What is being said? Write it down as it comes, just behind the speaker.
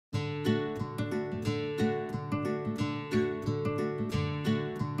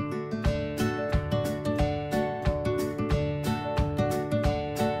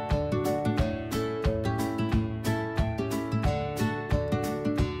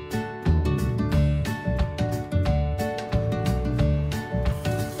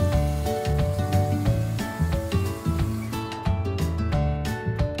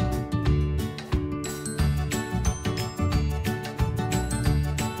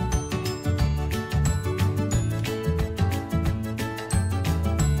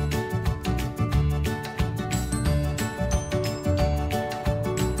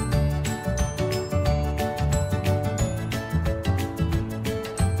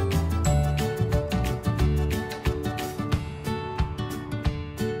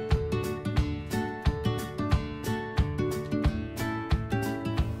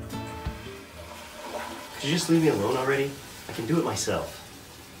Could you just leave me alone already? I can do it myself.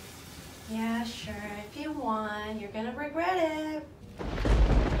 Yeah, sure. If you want, you're gonna regret it.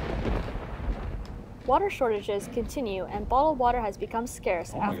 Water shortages continue and bottled water has become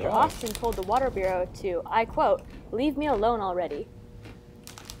scarce after Austin told the Water Bureau to, I quote, "leave me alone already."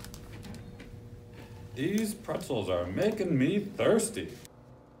 These pretzels are making me thirsty.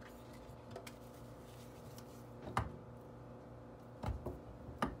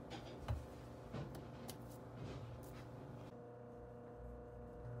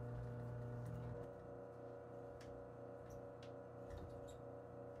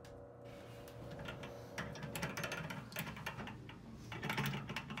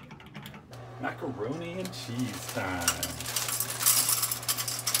 Macaroni and cheese time.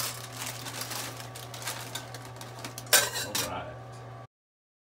 All right.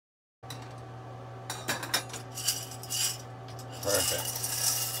 Perfect.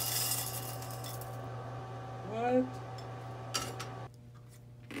 What?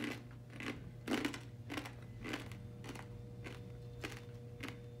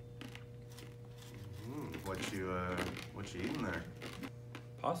 What you eating there?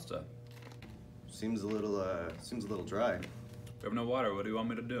 Pasta. Seems a little dry. We have no water. What do you want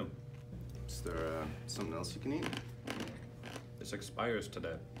me to do? Is there something else you can eat? This expires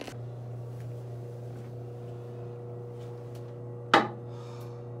today.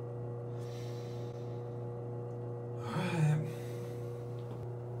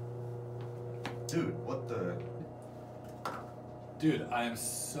 Dude, what the? Dude, I am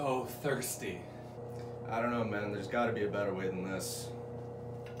so thirsty. I don't know, man. There's got to be a better way than this.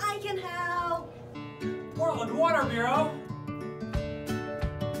 I can help. Portland Water Bureau!